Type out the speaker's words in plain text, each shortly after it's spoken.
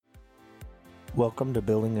Welcome to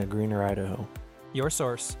Building a Greener Idaho, your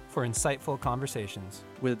source for insightful conversations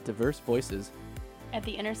with diverse voices at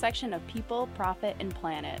the intersection of people, profit, and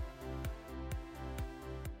planet.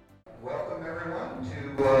 Welcome everyone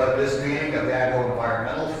to this meeting of the Idaho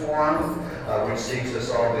Environmental Forum, which seeks to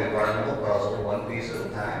solve the environmental puzzle one piece at a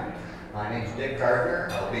time. My name is Dick Gardner.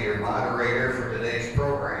 I'll be your moderator for today's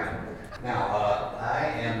program. Now, I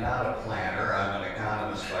am not a planner. I'm an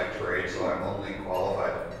economist by trade, so I'm only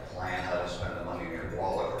qualified to plan how to spend the money in your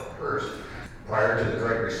wallet or purse. Prior to the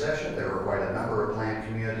Great Recession, there were quite a number of planned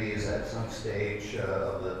communities at some stage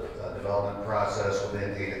of the development process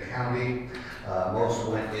within Ada County. Most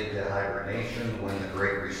went into hibernation when the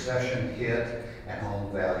Great Recession hit and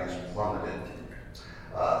home values plummeted.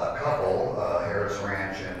 A couple, Harris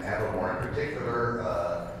Ranch and Avamore in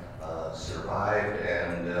particular, survived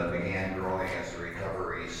and began growing as the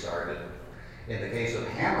recovery started. In the case of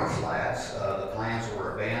Hammer Flats, the plans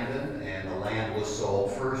were abandoned and the land was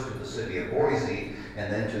sold first to the city of Boise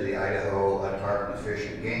and then to the Idaho Department of Fish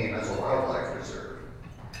and Game as a wildlife reserve.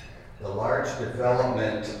 The large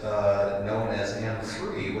development known as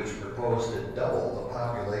M3, which proposed to double the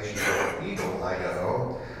population of Eagle,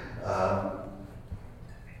 Idaho,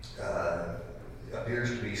 appears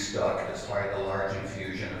to be stuck despite the large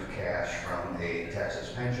infusion of cash from a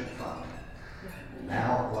Texas pension fund.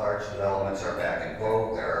 Now large developments are back in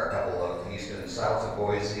vogue. There are a couple of east and south of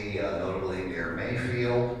Boise, notably near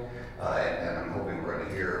Mayfield, and I'm hoping we're going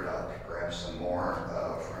to hear about perhaps some more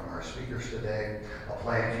from our speakers today. A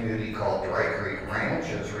planned community called Dry Creek Ranch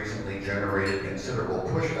has recently generated considerable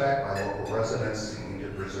pushback by local residents seeking to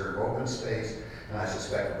preserve open space, and I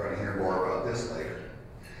suspect we're going to hear more about this later.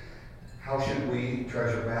 How should we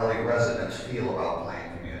Treasure Valley residents feel about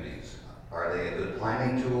planned communities? Are they a good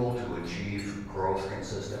planning tool to achieve growth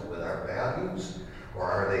consistent with our values, or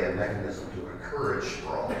are they a mechanism to encourage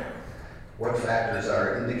sprawl? What factors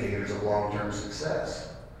are indicators of long-term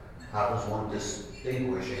success? How does one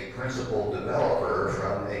distinguish a principal developer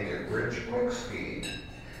from a get-rich quick scheme?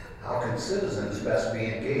 How can citizens best be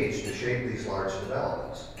engaged to shape these large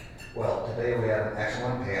developments? Well, today we have an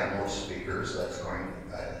excellent panel of speakers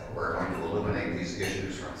we're going to illuminate these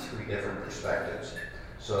issues from three different perspectives.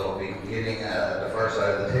 So beginning at the far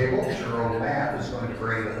side of the table, Jerome Mapp is going to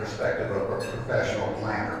bring the perspective of a professional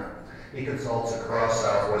planner. He consults across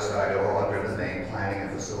Southwest Idaho under the name Planning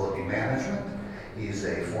and Facility Management. He's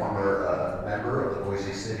a former member of the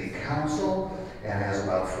Boise City Council and has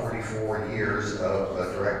about 44 years of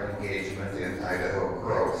direct engagement in Idaho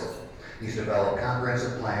growth. He's developed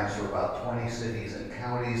comprehensive plans for about 20 cities and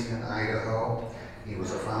counties in Idaho. He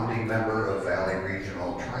was a founding member of Valley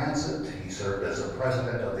Regional Transit. He served as the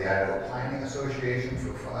president of the Idaho Planning Association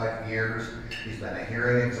for 5 years. He's been a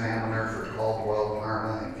hearing examiner for Caldwell,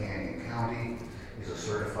 Parma, and Canyon County. He's a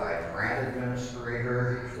certified grant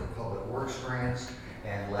administrator for public works grants.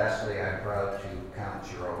 And lastly, I'm proud to count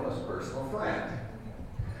Jerome as a personal friend.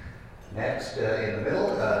 Next, in the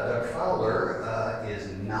middle, Doug Fowler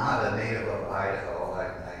is not a native of Idaho.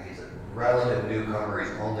 He's a relative newcomer.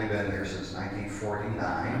 He's only been here since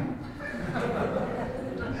 1949.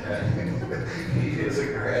 He is a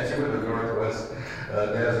graduate of Northwest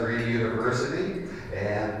Nazarene University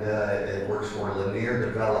and works for Lanier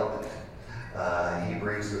Development. He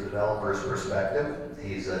brings the developer's perspective.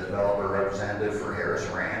 He's a developer representative for Harris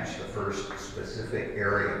Ranch, the first specific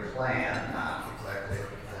area plan, not exactly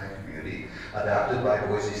a community, adopted by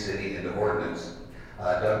Boise City into ordinance.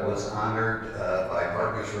 Doug was honored by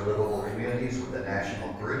Partners for Livable Communities with the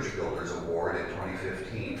National Bridge Builders Award in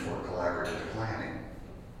 2015 for collaborative planning.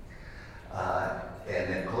 And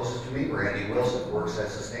then closest to me, Brandy Wilson works as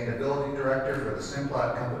Sustainability Director for the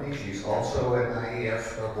Simplot Company. She's also an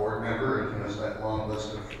IEF board member and has that long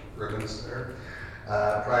list of ribbons there.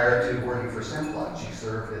 Prior to working for Simplot, she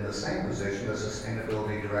served in the same position as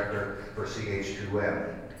Sustainability Director for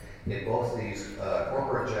CH2M. In both these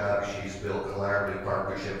corporate jobs, she's built collaborative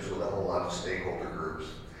partnerships with a whole lot of stakeholder groups.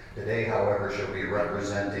 Today, however, she'll be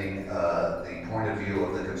representing the point of view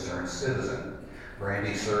of the concerned citizen.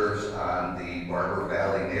 Brandy serves on the Barber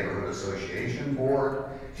Valley Neighborhood Association Board.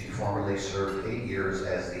 She formerly served 8 years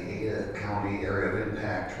as the Ada County Area of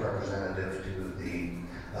Impact representative to the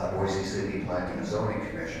Boise City Planning and Zoning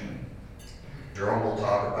Commission. Jerome will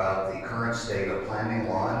talk about the current state of planning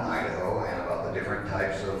law in Idaho and about the different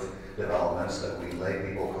types of developments that we lay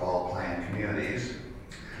people call planned communities.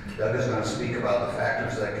 Doug is going to speak about the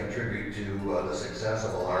factors that contribute to the success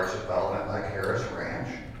of a large development like Harris Ranch.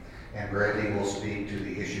 And Brandy will speak to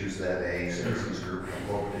the issues that a citizens group can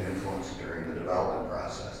hope to influence during the development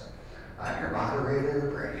process. I'm your moderator.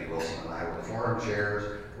 Brandy Wilson and I were forum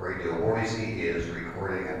chairs. Radio Boise is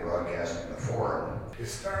recording and broadcasting the forum. To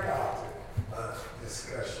start out the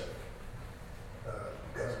discussion,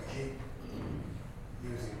 because we keep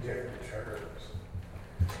using different terms,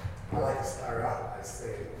 I'd like to start out by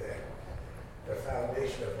saying that the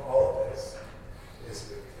foundation of all of this is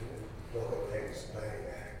the Local Land Use Planning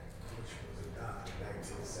Act, which was adopted in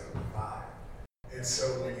 1975. And so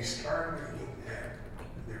when you start looking at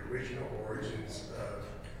the original origins of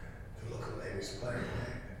the Local Land Use Planning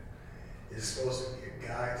Act, it's supposed to be a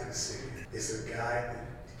guide to the city. It's a guide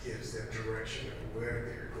that gives them direction of where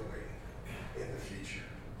they're going in the future.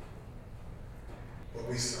 What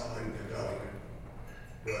we saw in development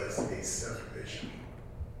was a subdivision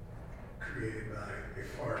created by a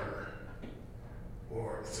farmer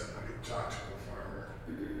or somebody who talked to a farmer,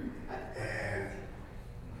 and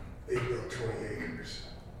they built 20 acres.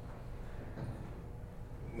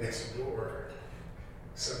 Next door,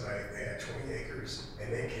 somebody had 20 acres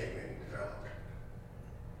and they came in and developed.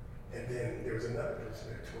 And then there was another person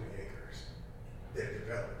that had 20 acres that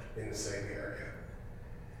developed in the same area.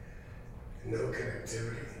 No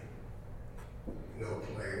connectivity, no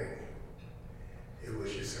planning. It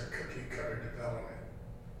was just a cookie cutter development.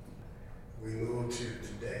 We moved to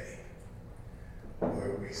today,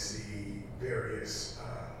 where we see various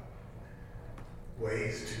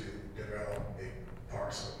ways to develop a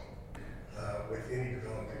parcel. With any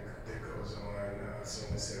development that goes on,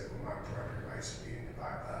 someone said, well, my property rights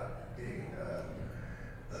are being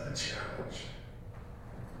challenged.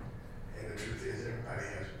 And the truth is, everybody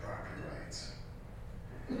has property rights.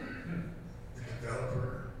 The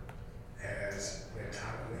developer has an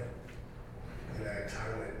entitlement, and that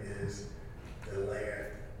entitlement is the land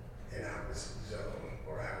in our zone,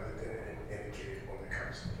 or how it's indicated on the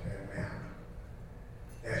commercial plan map.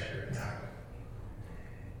 That's your entitlement.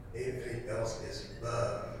 Anything else is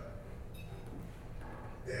above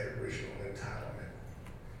that original entitlement.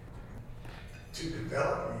 To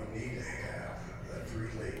develop, you need to have a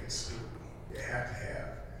three-legged stool. You have to have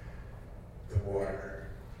the water,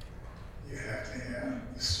 you have to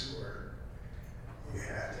have the sewer, you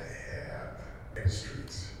have to have the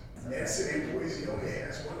streets. And City of Boise only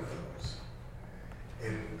has one of those.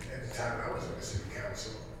 And at the time I was on the city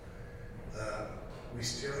council, we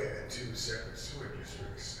still had two separate sewer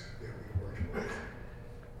districts that we worked with.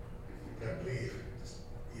 I believe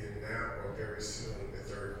either now or very soon, the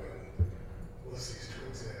third one will cease to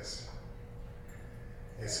exist.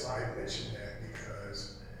 And so I mention that because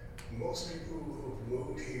most people who have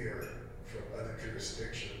moved here from other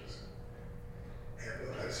jurisdictions have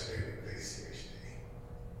no understanding of ACHD.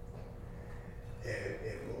 And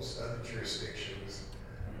in most other jurisdictions,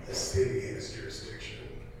 the city has jurisdiction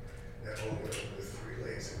not only over the three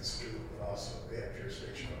legs of the stool, but also they have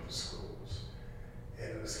jurisdiction over the schools, and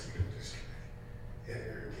the mosquito district, and the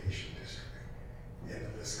irrigation district. And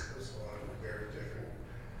the list goes on with very different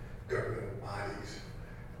governmental bodies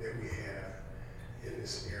that we have in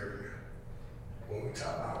this area. When we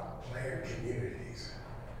talk about planned communities,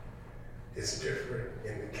 it's different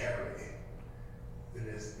in the county than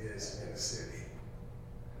it is in the city.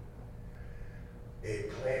 A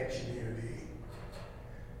planned community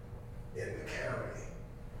in the county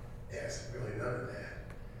has really none of that.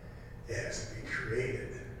 It has to be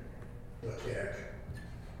created. Look at,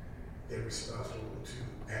 they're responsible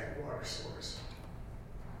to have a water source.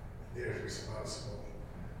 They're responsible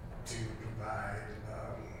to provide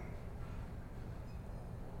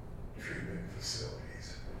treatment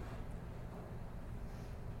facilities.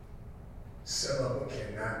 Some of them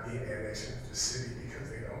cannot be annexed into the city because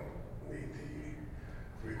they don't meet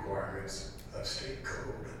the requirements of state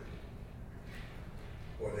code,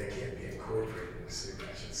 or they can't be incorporated in the city,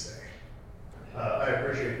 I should say. I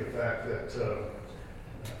appreciate the fact that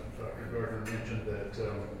Dr. Gardner mentioned that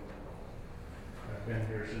I've been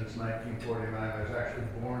here since 1949. I was actually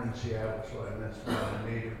born in Seattle, so I missed being a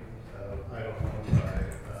native Idaho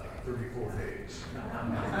by 34 days. I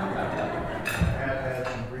have had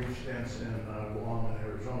some brief stints in Guam and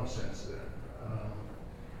Arizona since then.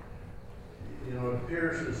 You know, it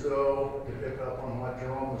appears as though, to pick up on what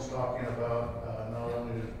Jerome was talking about, not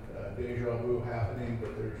only is deja vu happening,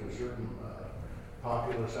 but there's a certain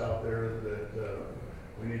populace out there that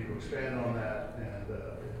we need to expand on that, and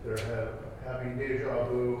if they're having deja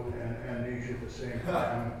vu and amnesia at the same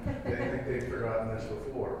time, they think they've forgotten this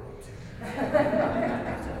before.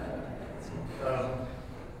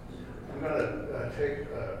 I'm going to take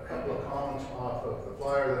a couple of comments off of the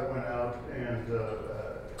flyer that went out and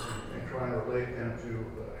try and relate them to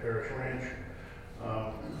Harris Ranch.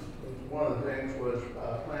 One of the things was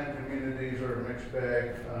planned communities are a mixed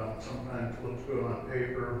bag. Sometimes looks good on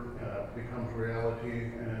paper, becomes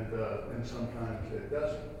reality, and sometimes it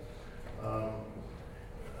doesn't.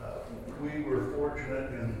 We were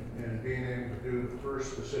fortunate in being able to do the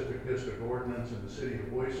first specific district ordinance in the city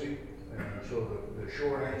of Boise. And so the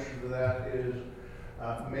short answer to that is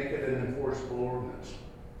make it an enforceable ordinance.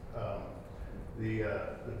 The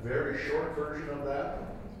very short version of that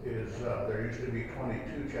is there used to be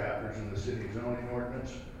 22 chapters in the city zoning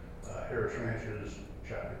ordinance. Harris Ranch is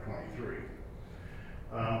chapter 23.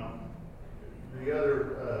 The other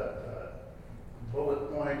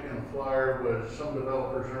bullet point in the flyer was some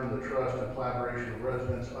developers earn the trust and collaboration of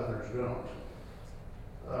residents, others don't.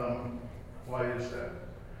 Why is that?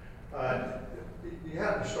 You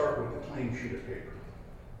have to start with a clean sheet of paper,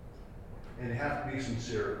 and you have to be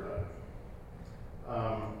sincere about it.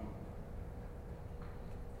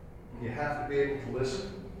 You have to be able to listen,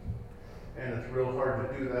 and it's real hard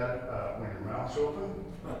to do that when your mouth's open.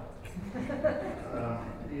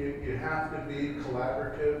 You have to be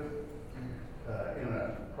collaborative in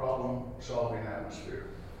a problem-solving atmosphere.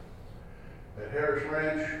 At Harris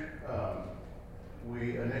Ranch,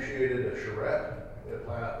 we initiated a charrette.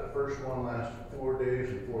 The first one lasted 4 days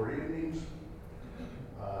and 4 evenings.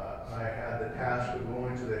 I had the task of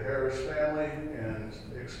going to the Harris family and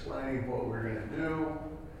explaining what we're going to do.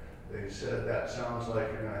 They said, that sounds like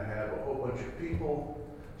you're going to have a whole bunch of people,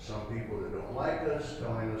 some people that don't like us,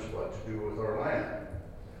 telling us what to do with our land.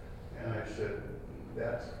 And I said,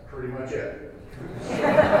 that's pretty much it.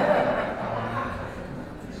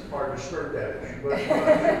 It's hard to skirt that issue, but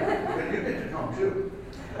you get to come too.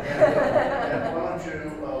 And why don't you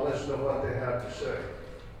listen to what they have to say.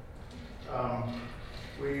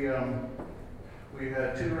 We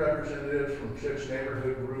had 2 representatives from 6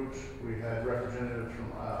 neighborhood groups. We had representatives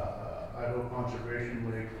from Idaho Conservation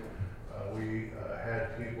League. We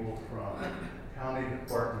had people from county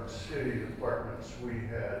departments, city departments. We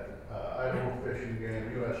had Idaho Fish and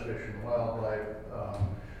Game, U.S. Fish and Wildlife.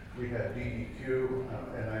 We had DEQ,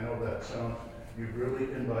 and I know that sounds, you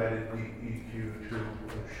really invited DEQ to a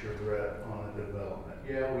charrette on a development.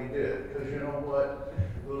 Yeah, we did, because you know what?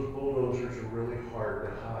 Those bulldozers are really hard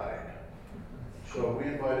to hide. So we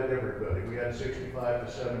invited everybody. We had 65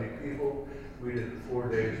 to 70 people. We did it 4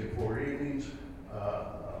 days and 4 evenings.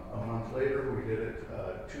 A month later, we did it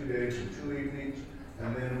 2 days and 2 evenings.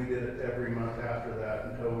 And then we did it every month after that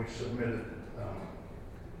until we submitted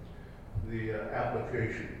the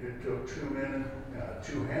application. It took 2 men,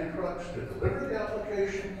 2 hand trucks to deliver the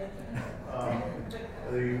application.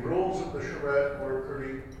 The rules of the charrette were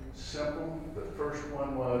pretty simple. The first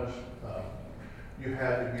one was you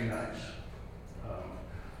had to be nice.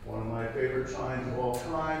 One of my favorite signs of all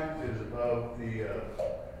time is above the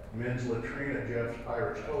men's latrine at Jeff's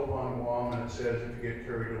Pirates Cove on Guam, and it says, if you get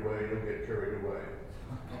carried away, you'll get carried away.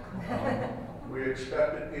 We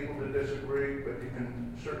expected people to disagree, but you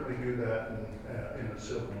can certainly do that in a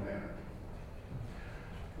civil manner.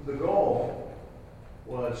 The goal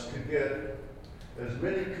was to get as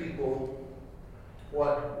many people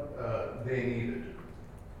what they needed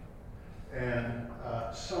and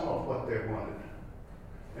some of what they wanted.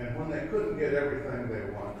 And when they couldn't get everything they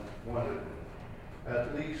wanted,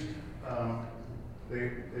 at least they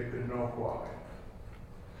could know why.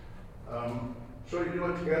 So you do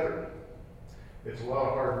it together. It's a lot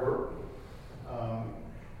of hard work,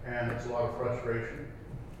 and it's a lot of frustration.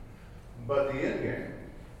 But the end game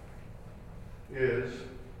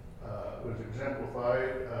was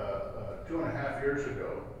exemplified 2.5 years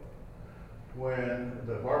ago when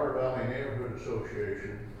the Barber Valley Neighborhood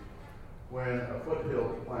Association, when a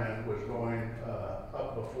foothill plan was going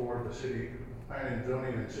up before the city planning,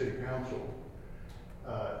 zoning, and city council,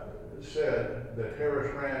 said that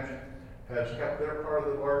Harris Ranch has kept their part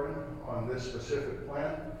of the bargain on this specific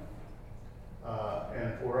plan,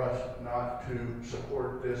 and for us not to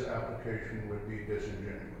support this application would be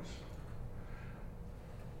disingenuous.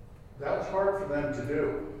 That was hard for them to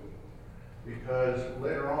do, because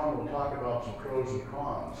later on we'll talk about some pros and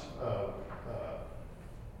cons of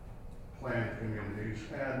planned communities,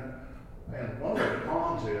 and one of the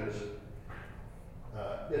cons is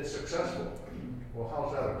it's successful. Well,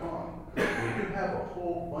 how's that a con? Well, you have a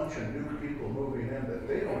whole bunch of new people moving in that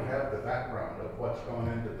they don't have the background of what's gone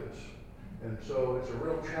into this. And so it's a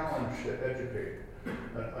real challenge to educate.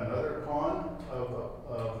 Another con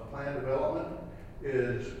of planned development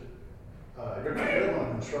is you're going to live on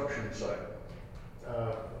a construction site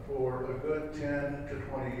for a good 10 to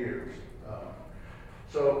 20 years.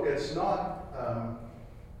 So it's not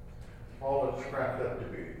all it's cracked up to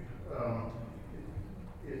be.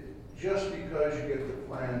 just because you get the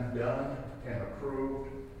plan done and approved.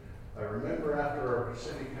 I remember after our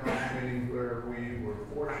city council meeting where we were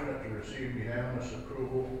fortunate to receive unanimous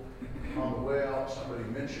approval, on the way out, somebody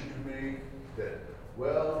mentioned to me that,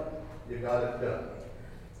 well, you got it done.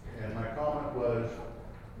 And my comment was,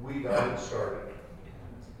 we got it started.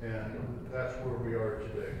 And that's where we are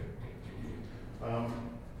today.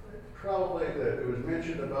 Probably that it was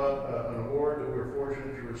mentioned about an award that we were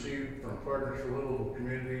fortunate to receive from Partners for Livable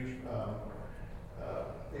Communities.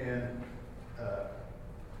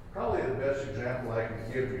 Probably the best example I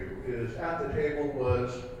can give you is at the table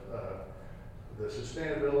was the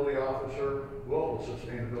sustainability officer, global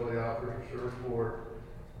sustainability officer for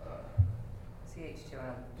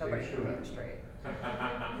CH2M. Nobody can remember straight.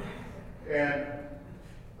 and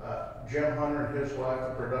Jim Hunter and his wife,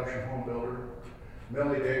 a production home builder.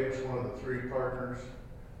 Millie Davis, one of the three partners.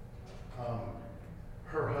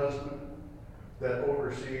 Her husband that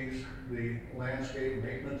oversees the landscape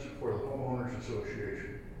maintenance for the Homeowners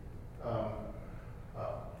Association.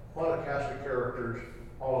 What a cast of characters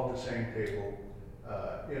all at the same table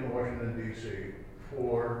in Washington, D.C.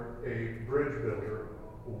 for a bridge builder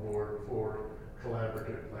award for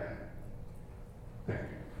collaborative planning. Thank you.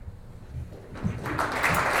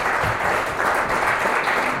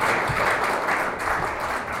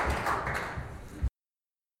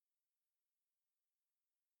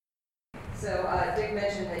 So Dick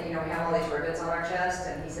mentioned that, we have all these ribbons on our chest,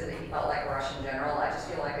 and he said that he felt like a Russian general. I just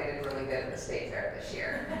feel like I did really good at the state fair this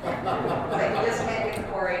year. Like, you just can't get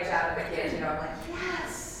the 4-H out of the kids, I'm like,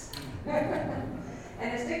 yes!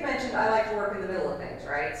 And as Dick mentioned, I like to work in the middle of things,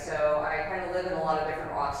 right? So I kind of live in a lot of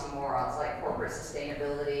different oxymorons, like corporate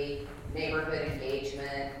sustainability, neighborhood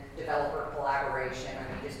engagement, developer collaboration.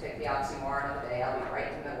 I mean, just pick the oxymoron of the day, I'll be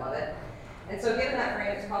right in the middle of it. And so given that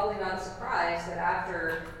frame, it's probably not a surprise that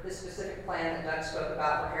after the specific plan that Doug spoke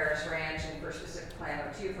about for Harris Ranch and for specific plan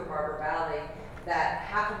 02 for Barber Valley, that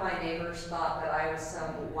half of my neighbors thought that I was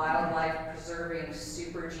some wildlife preserving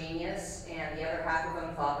super genius, and the other half of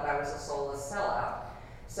them thought that I was a soulless sellout.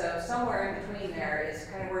 So somewhere in between there is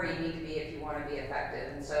kind of where you need to be if you want to be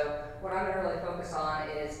effective. And so what I'm going to really focus on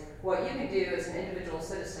is what you can do as an individual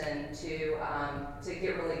citizen to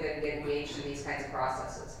get really good and get engaged in these kinds of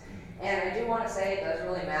processes. And I do want to say it does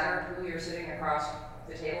really matter who you're sitting across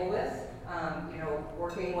the table with.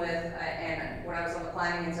 Working with, and when I was on the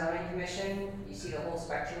Planning and Zoning Commission, you see the whole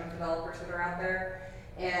spectrum of developers that are out there.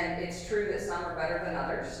 And it's true that some are better than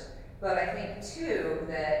others. But I think too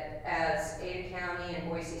that as Ada County and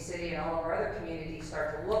Boise City and all of our other communities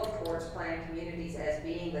start to look towards planned communities as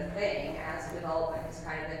being the thing, as development has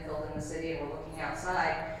kind of been filled in the city and we're looking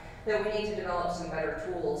outside, that we need to develop some better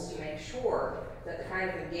tools to make sure that the kind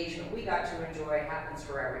of engagement we got to enjoy happens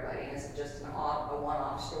for everybody and isn't just a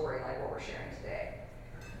one-off story like what we're sharing today.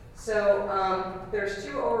 So there's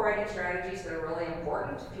two overriding strategies that are really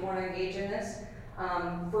important if you want to engage in this.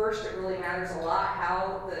 First, it really matters a lot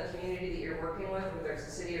how the community that you're working with, whether it's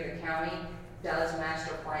the city or the county, does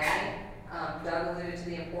master planning. Doug alluded to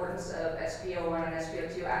the importance of SPO1 and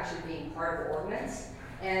SPO2 actually being part of ordinance.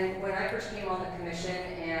 And when I first came on the commission,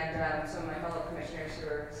 and some of my fellow commissioners who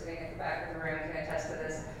are sitting at the back of the room can attest to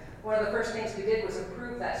this, one of the first things we did was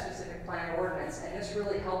approve that specific plan ordinance, and this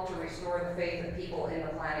really helped to restore the faith of people in the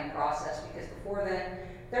planning process, because before then,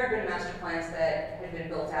 there had been master plans that had been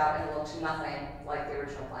built out and looked nothing like the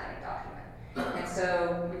original planning document. And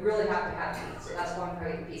so we really have to have these. So that's one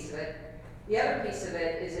great piece of it. The other piece of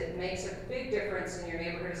it is it makes a big difference in your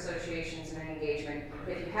neighborhood associations and engagement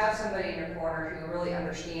if you have somebody in your corner who really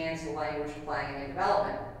understands the language of planning and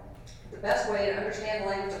development. The best way to understand the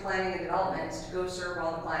language of planning and development is to go serve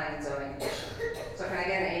on the Planning and Zoning Commission. So can I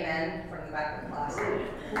get an amen from the back of the class?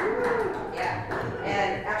 Yeah,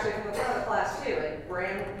 and actually from the front of the class too, a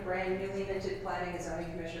brand newly minted Planning and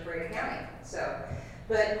Zoning Commissioner for Ada County.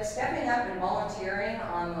 But stepping up and volunteering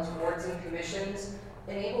on those boards and commissions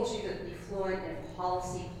enables you to be fluent in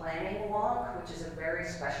policy planning walk, which is a very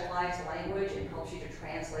specialized language, and helps you to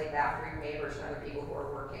translate that for your neighbors and other people who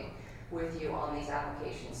are working with you on these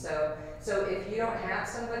applications. So if you don't have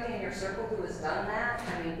somebody in your circle who has done that,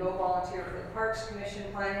 go volunteer for the Parks Commission,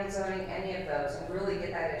 Planning and Zoning, any of those, and really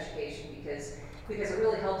get that education because it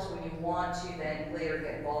really helps when you want to then later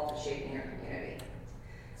get involved in shaping your community.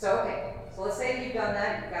 So let's say that you've done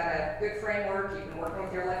that, you've got a good framework, you've been working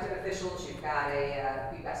with your elected officials, you've got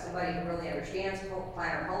somebody who really understands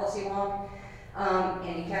plan or policy law,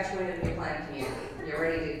 and you catch wind of a new planned community. You're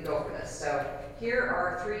ready to go for this. So here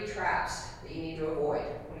are 3 traps that you need to avoid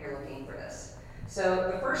when you're looking for this. So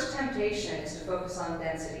the first temptation is to focus on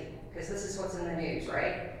density, because this is what's in the news,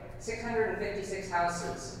 right? 656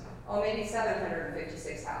 houses, maybe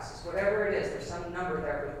 756 houses, whatever it is, there's some number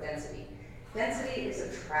there with density. Density is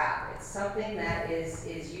a trap. It's something that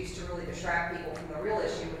is used to really distract people from the real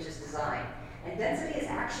issue, which is design. And density is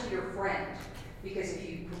actually your friend, because if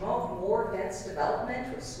you promote more dense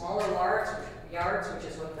development with smaller yards,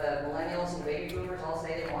 which is what the millennials and baby boomers all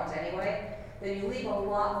say they want anyway, then you leave a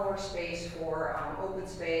lot more space for open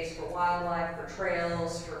space, for wildlife, for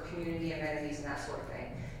trails, for community amenities, and that sort of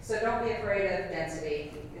thing. So don't be afraid of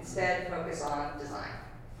density. Instead, focus on design.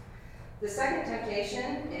 The second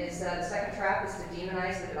temptation is, the second trap is to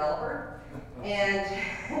demonize the developer. And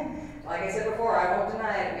like I said before, I won't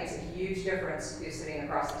deny it makes a huge difference who's sitting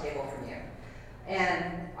across the table from you.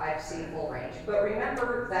 And I've seen full range. But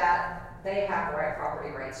remember that they have property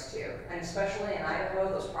rights too. And especially in Idaho,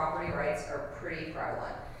 those property rights are pretty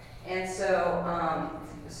prevalent. And so,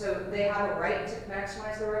 so they have a right to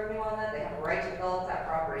maximize the revenue on that. They have a right to develop that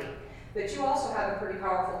property. But you also have a pretty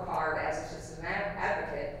powerful card as just an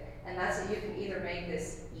advocate, and that's that you can either make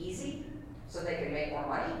this easy, so they can make more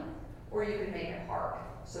money, or you can make it hard,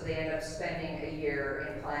 so they end up spending a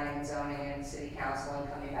year in planning and zoning and city council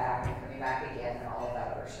and coming back again and all of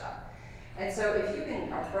that other stuff. And so if you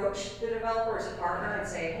can approach the developer as a partner and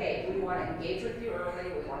say, hey, we want to engage with you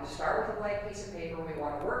early, we want to start with a blank piece of paper, we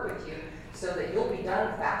want to work with you so that you'll be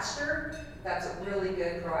done faster, that's a really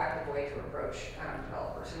good proactive way to approach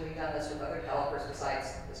developers. And we've done this with other developers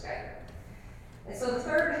besides this guy here. And so the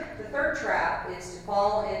third trap is to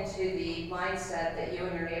fall into the mindset that you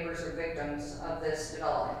and your neighbors are victims of this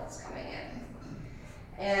development that's coming in.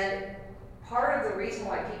 And part of the reason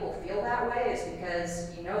why people feel that way is because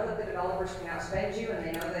you know that the developers can outspend you, and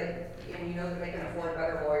you know that they can afford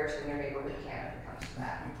better lawyers than your neighborhood can if it comes to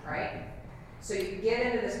that, right? So you get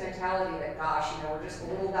into this mentality that, gosh, we're just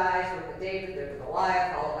the little guys with the David, the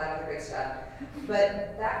Goliath, all of that other good stuff.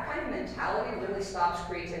 But that kind of mentality really stops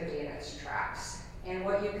creativity in its tracks. And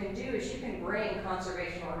what you can do is you can bring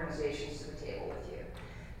conservation organizations to the table with you.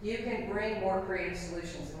 You can bring more creative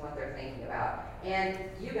solutions than what they're thinking about. And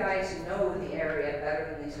you guys know the area better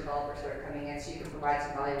than these developers that are coming in, so you can provide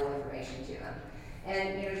some valuable information to them.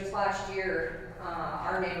 And just last year,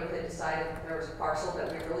 our neighborhood decided that there was a parcel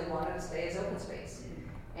that we really wanted to stay as open space.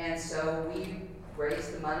 And so we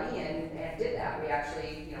raised the money and did that. We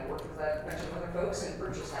actually worked with a bunch of other folks and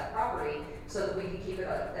purchased that property so that we could keep it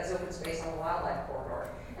as open space on the wildlife corridor.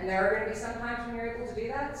 And there are going to be some times when you're able to do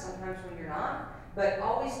that, sometimes when you're not. But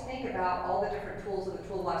always think about all the different tools in the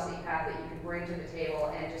toolbox that you have that you can bring to the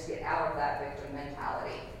table and just get out of that victim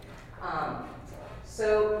mentality.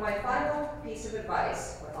 So my final piece of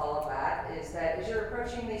advice with all of that is that as you're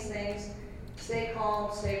approaching these things, stay calm,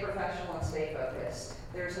 stay professional, and stay focused.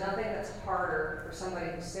 There's nothing that's harder for somebody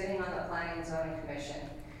who's sitting on the Planning and Zoning Commission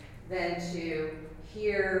than to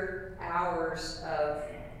hear hours of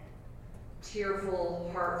tearful,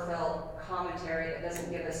 heartfelt commentary that doesn't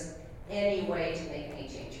give us any way to make any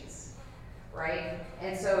changes, right?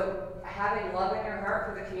 And so having love in your heart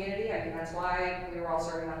for the community, that's why we were all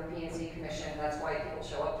serving on the P&Z Commission, that's why people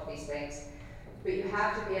show up to these things. But you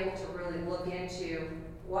have to be able to really look into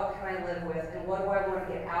what can I live with and what do I want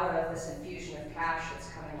to get out of this infusion of cash that's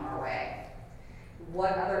coming our way?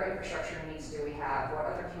 What other infrastructure needs do we have? What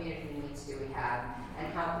other community needs do we have?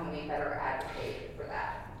 And how can we better advocate for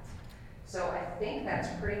that? So I think that's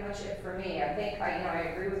pretty much it for me. I think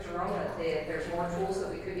I agree with Jerome that there's more tools that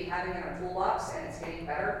we could be having in our toolbox, and it's getting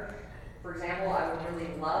better. For example, I would really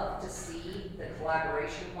love to see the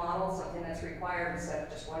collaboration model, something that's required instead of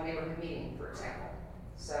just one neighborhood meeting, for example.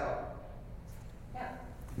 So, yeah.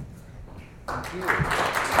 Thank you.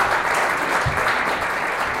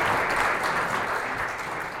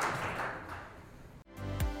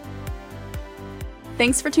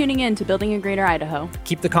 Thanks for tuning in to Building a Greener Idaho.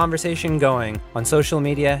 Keep the conversation going on social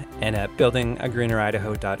media and at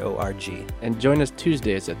buildingagreeneridaho.org. And join us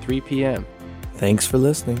Tuesdays at 3 p.m. Thanks for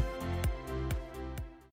listening.